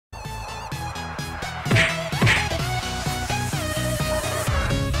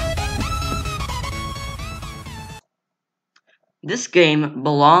This game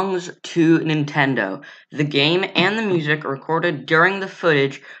belongs to Nintendo. The game and the music recorded during the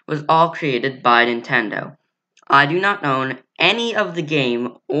footage was all created by Nintendo. I do not own any of the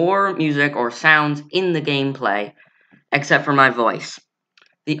game or music or sounds in the gameplay, except for my voice.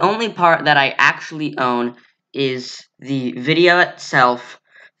 The only part that I actually own is the video itself,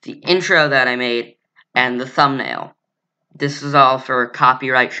 the intro that I made, and the thumbnail. This is all for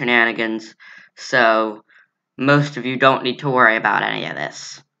copyright shenanigans, so most of you don't need to worry about any of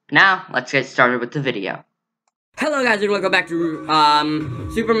this. Now, let's get started with the video. Hello guys, and welcome back to,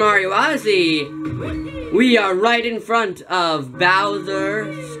 Super Mario Odyssey! We are right in front of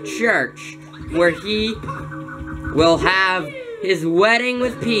Bowser's church, where he will have his wedding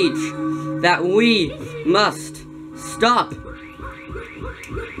with Peach that we must stop.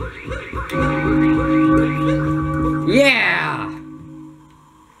 Yeah!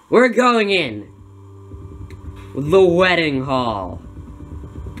 We're going in. The wedding hall.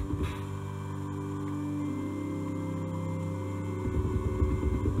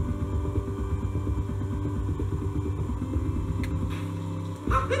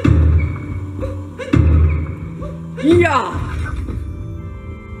 Yeah!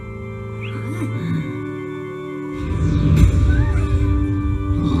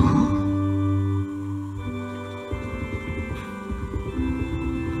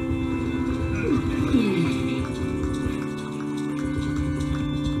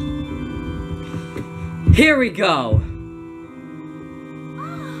 Here we go!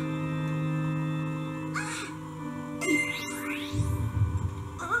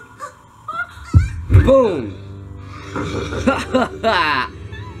 Boom!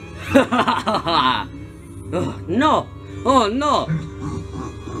 Oh, no! Oh, no!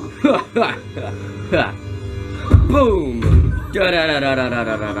 Boom!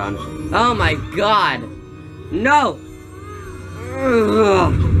 Oh my god! No!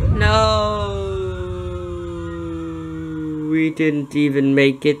 No! We didn't even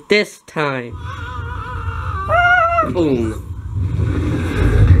make it this time. Boom.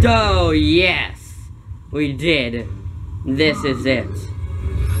 Oh, yes. We did. This is it.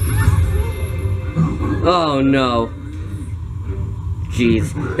 Oh, no.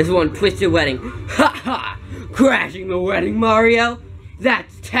 Jeez. This one twisted wedding. Ha ha! Crashing the wedding, Mario?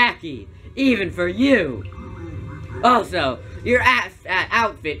 That's tacky. Even for you. Also, your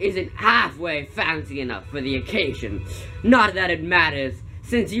outfit isn't halfway fancy enough for the occasion. Not that it matters,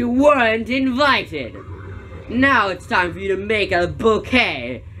 since you weren't invited. Now it's time for you to make a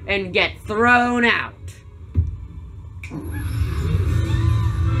bouquet and get thrown out.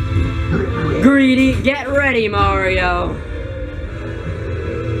 Greedy, get ready, Mario.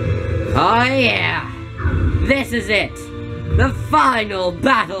 Oh yeah. This is it. The final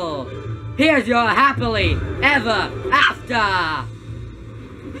battle. Here's your happily ever after!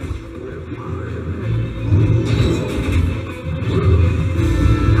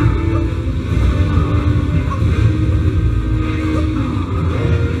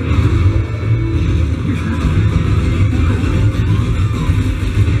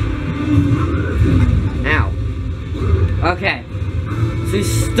 Now, okay, so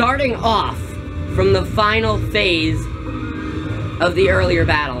starting off from the final phase of the earlier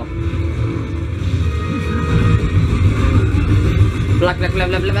battle. Black, black, black,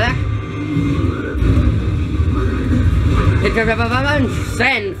 black, black.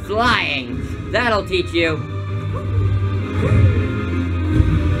 Send flying. That'll teach you.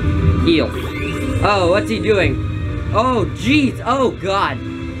 Heal. Oh, what's he doing? Oh, jeez. Oh, God.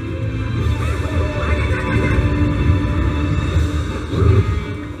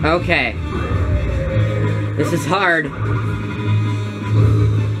 Okay. This is hard.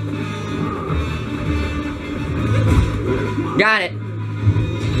 Got it.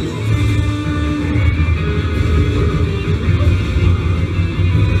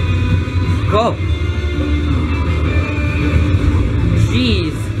 Go.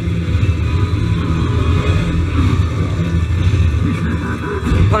 Jeez.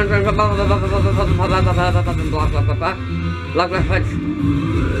 Punch, punch, block, punch.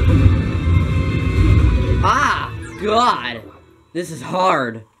 Ah, God. This is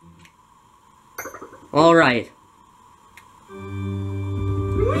hard. All right.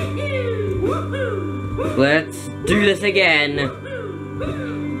 Let's do this again.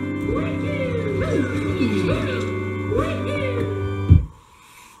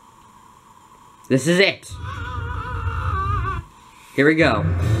 This is it. Here we go.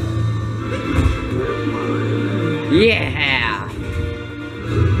 Yeah!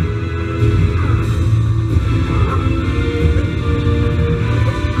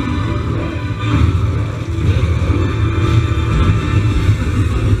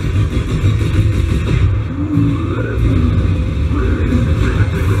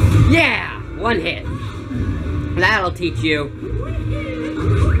 one hit. That'll teach you.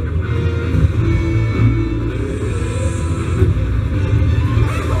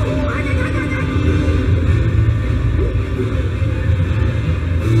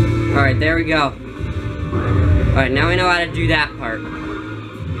 Alright, there we go. Alright, now we know how to do that part.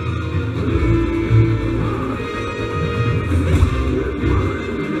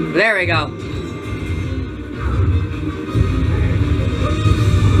 There we go.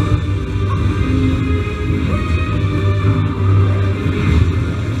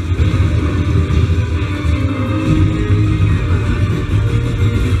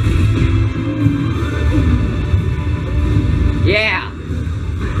 Yeah.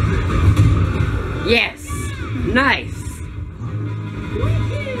 Yes. Nice.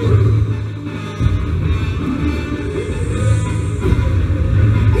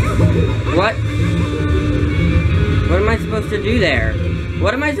 What? What am I supposed to do there?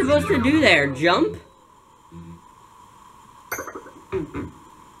 What am I supposed to do there? Jump?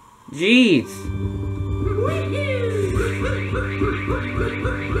 Jeez.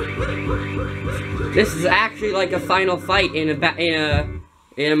 This is actually like a final fight in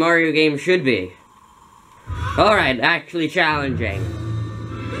a Mario game should be. Alright, actually challenging.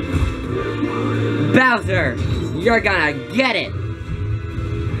 Bowser, you're gonna get it!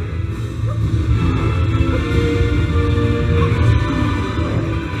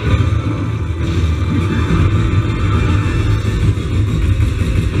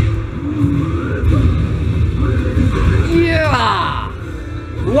 Yeah!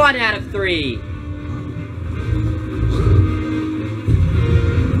 1 out of 3.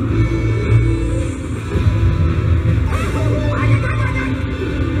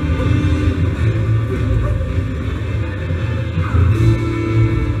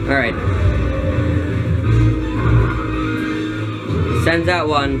 Alright. Sends out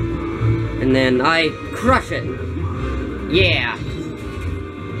 1, and then I crush it. Yeah.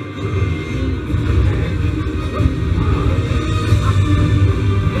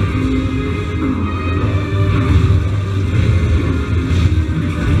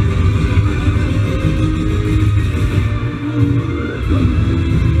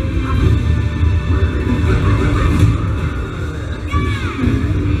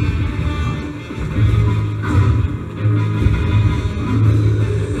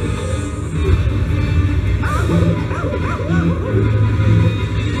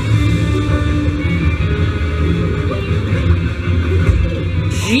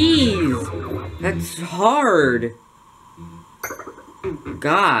 That's hard.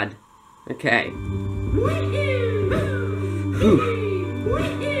 God. Okay.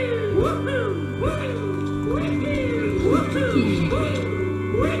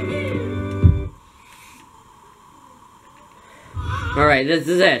 Alright, this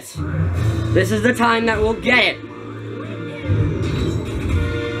is it. This is the time that we'll get it.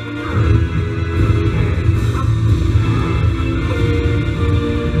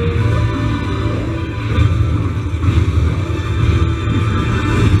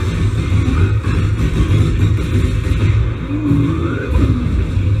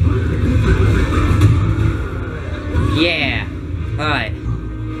 Yeah. Alright.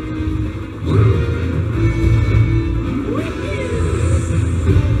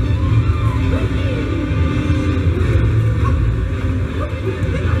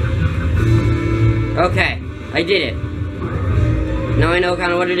 Okay, I did it. Now I know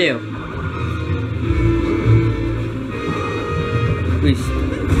kind of what to do. Please.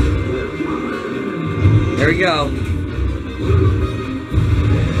 There we go.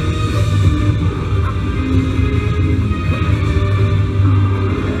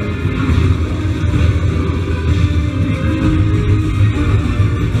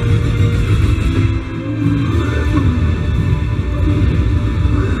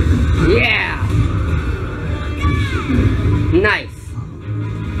 Yeah! Nice.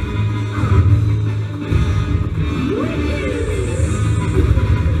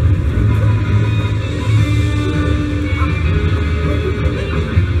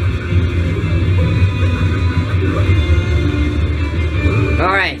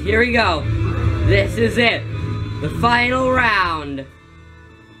 Alright, here we go. This is it. The final round.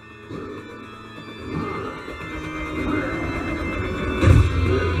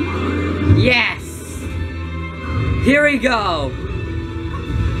 Yes! Here we go!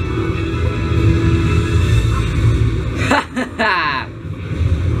 Ha ha ha!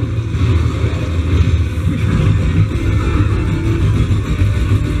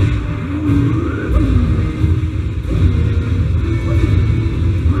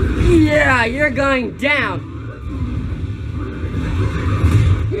 Yeah, you're going down!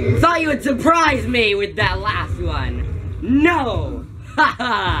 Thought thought you would surprise me with that last one. No!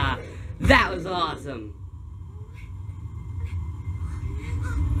 Haha! That was awesome.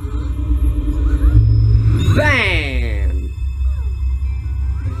 Bam!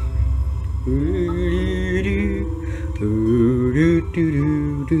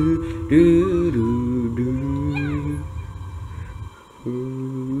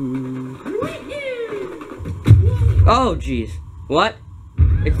 Oh, jeez. What?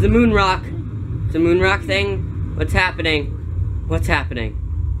 It's the moon rock. It's a moon rock thing? What's happening? What's happening?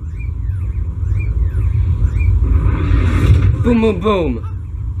 Boom, boom, boom.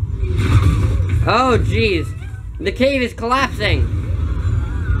 Oh, jeez. The cave is collapsing.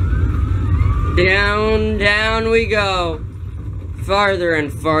 Down, down we go. Farther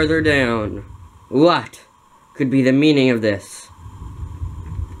and farther down. What could be the meaning of this?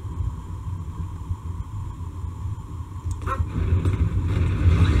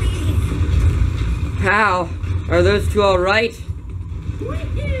 How? Are those two alright?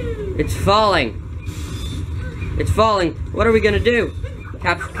 It's falling. It's falling. What are we gonna do?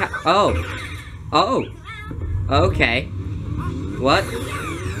 Oh. Oh. Okay. What?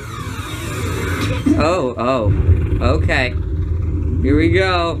 Oh. Okay. Here we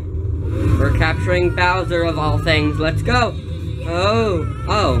go. We're capturing Bowser of all things. Let's go. Oh.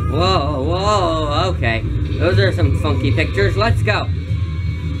 Whoa. Okay. Those are some funky pictures. Let's go.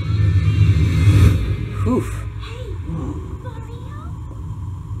 Whew.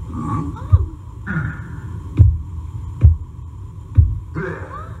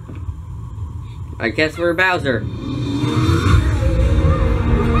 I guess we're Bowser.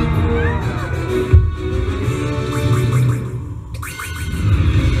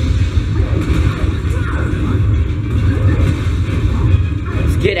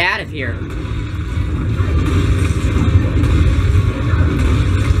 Let's get out of here.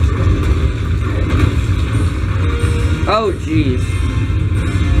 Oh, jeez.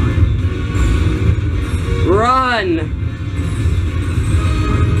 Run!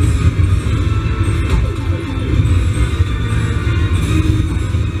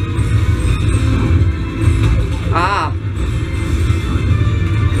 Ah.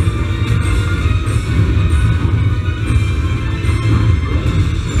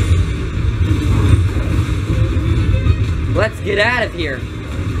 Let's get out of here.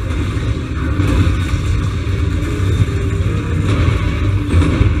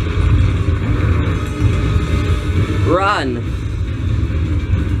 Run.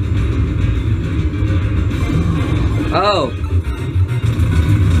 Oh.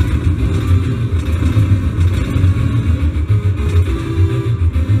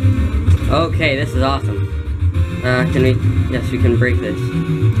 Okay, this is awesome. Can we... Yes, we can break this.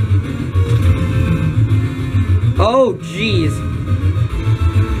 Oh, jeez.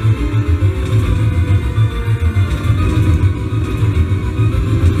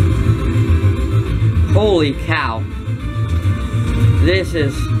 Holy cow. This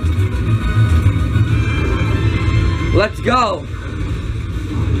is... Let's go!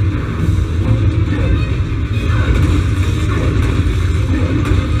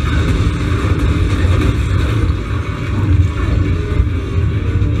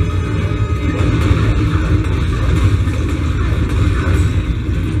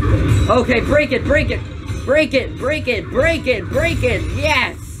 Okay, break it, break it! Break it, break it, break it, break it!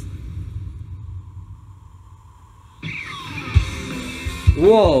 Yes!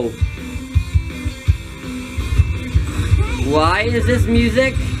 Whoa. Why is this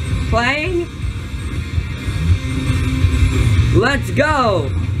music playing? Let's go!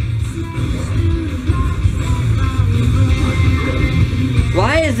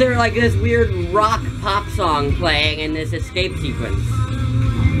 Why is there like this weird rock pop song playing in this escape sequence?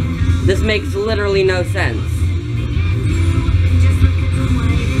 This makes literally no sense.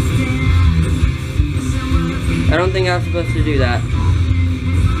 I don't think I was supposed to do that.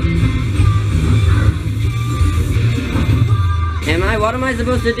 Am I? What am I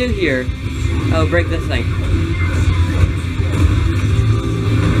supposed to do here? Oh, break this thing.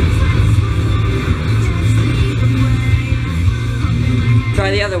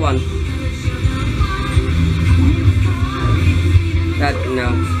 Try the other one.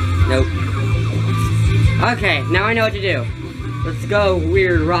 No. Nope. Okay, now I know what to do. Let's go,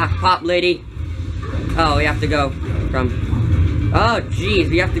 weird rock pop lady. Oh, we have to go from... Oh, jeez,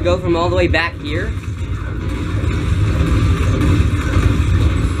 we have to go from all the way back here?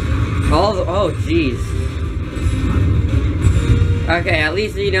 Oh, jeez. Okay, at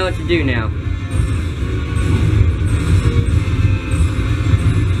least you know what to do now.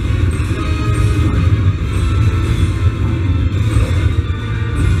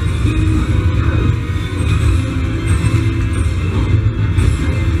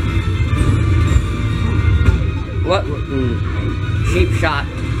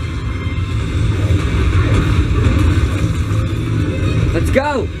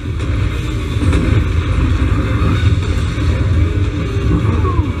 go!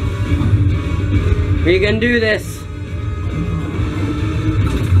 We can do this!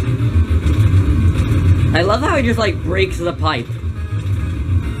 I love how he just like breaks the pipe.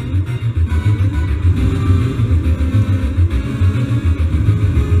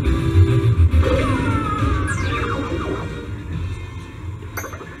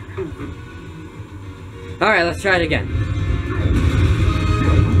 Alright, let's try it again.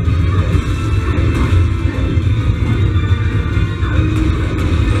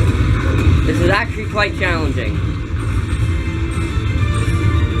 This is actually quite challenging.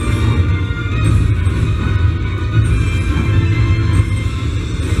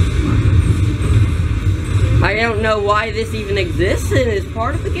 I don't know why this even exists and is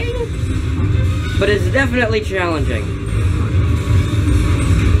part of the game, but it's definitely challenging.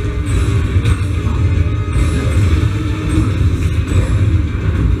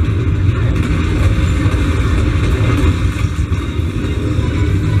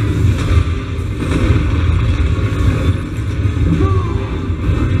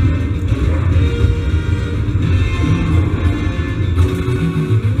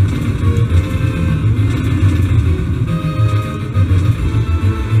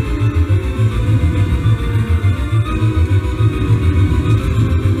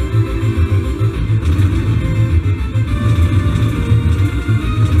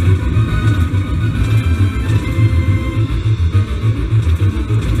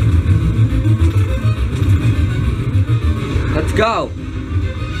 Let's go!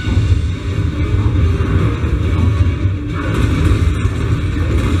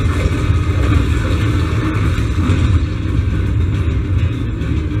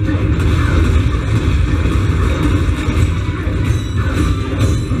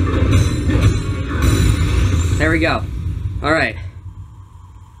 There we go. Alright.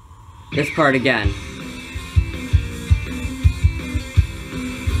 This part again.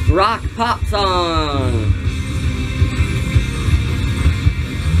 Rock pop song!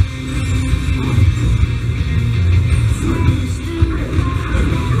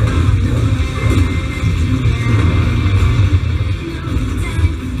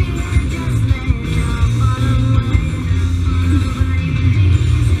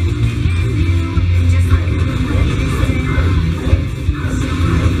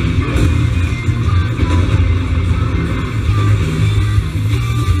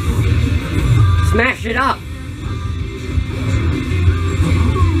 Smash it up!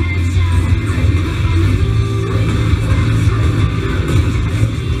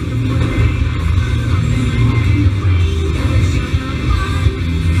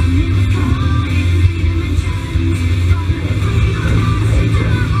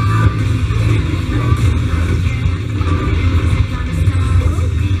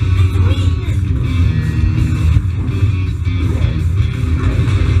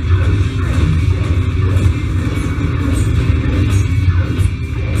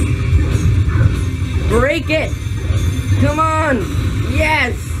 Break it! Come on!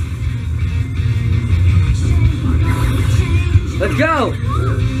 Yes! Let's go!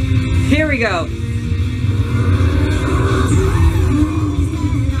 Here we go!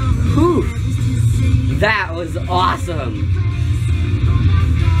 Whew! That was awesome!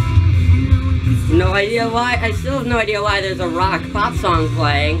 No idea why, I still have no idea why there's a rock pop song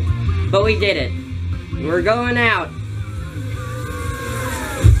playing, but we did it. We're going out.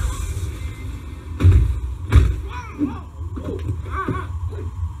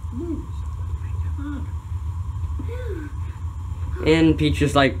 And Peach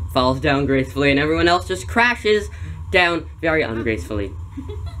just like falls down gracefully and everyone else just crashes down very ungracefully.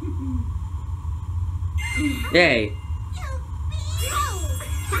 Yay.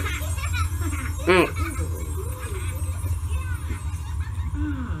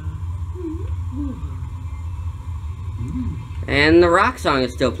 And the rock song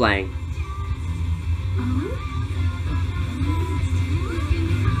is still playing.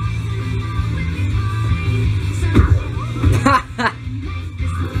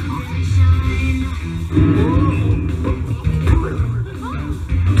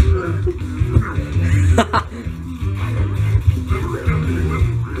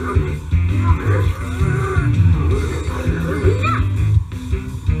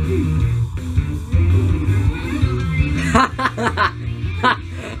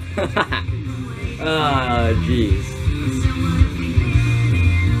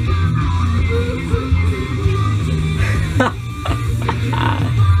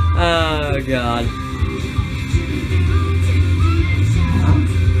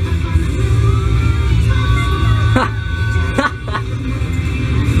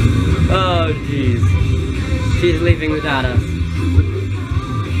 Oh, jeez. She's leaving without us.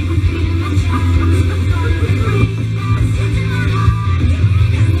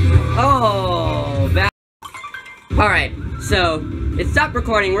 Oh, bad. Alright, so it stopped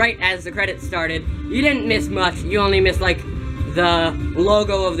recording right as the credits started. You didn't miss much. You only missed, like, the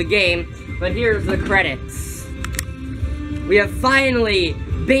logo of the game. But here's the credits. We have finally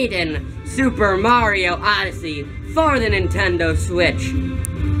beaten Super Mario Odyssey for the Nintendo Switch.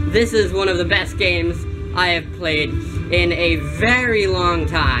 This is one of the best games I have played in a very long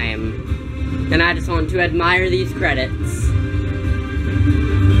time. And I just want to admire these credits.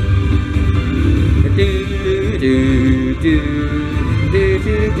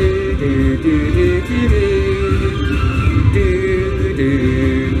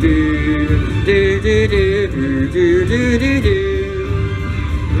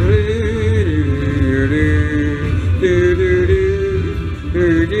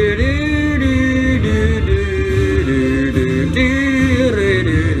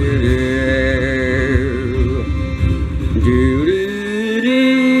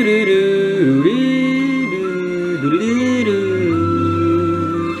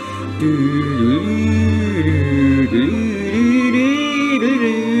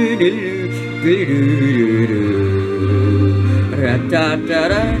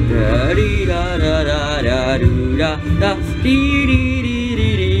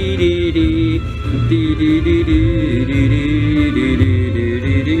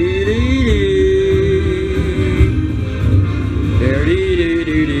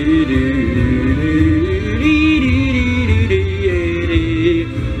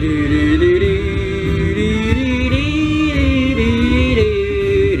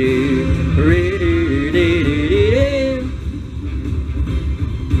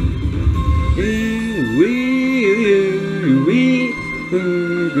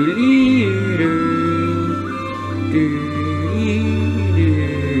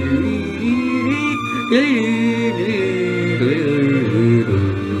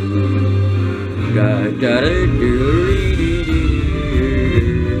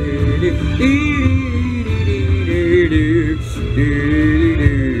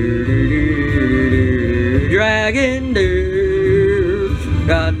 Dragon do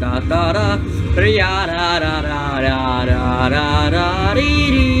da da da da ya da da da da da da da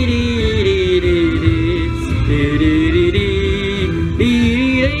dee dee dee dee dee dee dee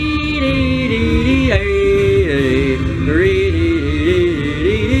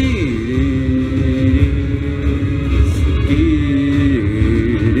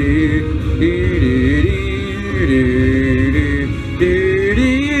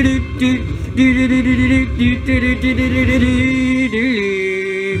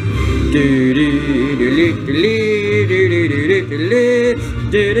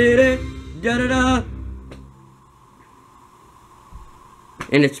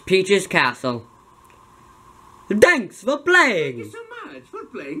And it's Peach's castle. Thanks for playing! Thank you so much for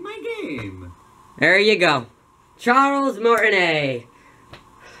playing my game. There you go. Charles Martinet.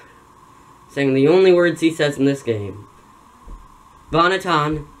 Saying the only words he says in this game.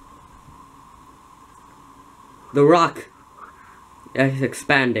 Bonneton. The rock is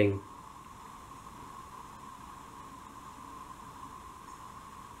expanding.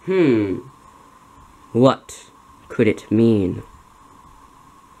 What could it mean?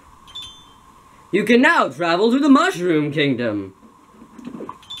 You can now travel to the Mushroom Kingdom.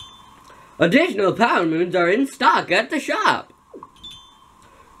 Additional power moons are in stock at the shop.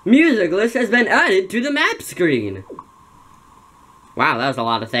 Music list has been added to the map screen. Wow, that was a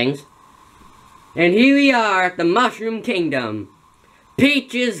lot of things. And here we are at the Mushroom Kingdom.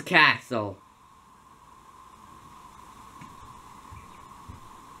 Peach's Castle.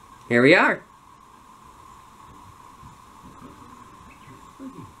 Here we are.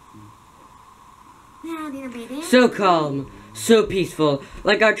 So calm, so peaceful,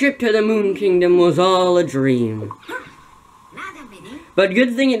 like our trip to the Moon Kingdom was all a dream. But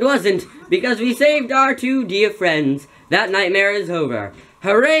good thing it wasn't, because we saved our two dear friends. That nightmare is over.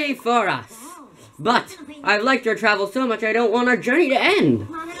 Hooray for us! But I've liked our travel so much I don't want our journey to end.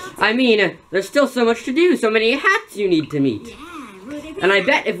 I mean, there's still so much to do, so many hats you need to meet. And I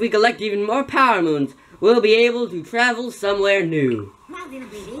bet if we collect even more power moons, we'll be able to travel somewhere new.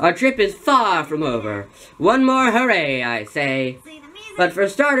 Our trip is far from over. One more hooray, I say. But for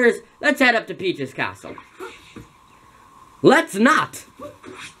starters, let's head up to Peach's Castle. Let's not!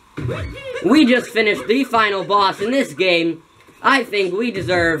 We just finished the final boss in this game. I think we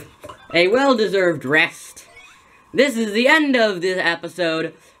deserve a well-deserved rest. This is the end of this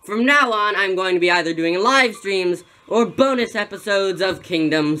episode. From now on, I'm going to be either doing live streams or bonus episodes of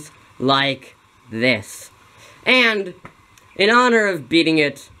Kingdoms like this. And in honor of beating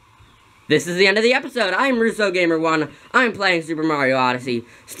it, this is the end of the episode. I'm RussoGamer1. I'm playing Super Mario Odyssey.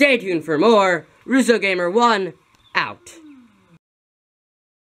 Stay tuned for more. RussoGamer1, out.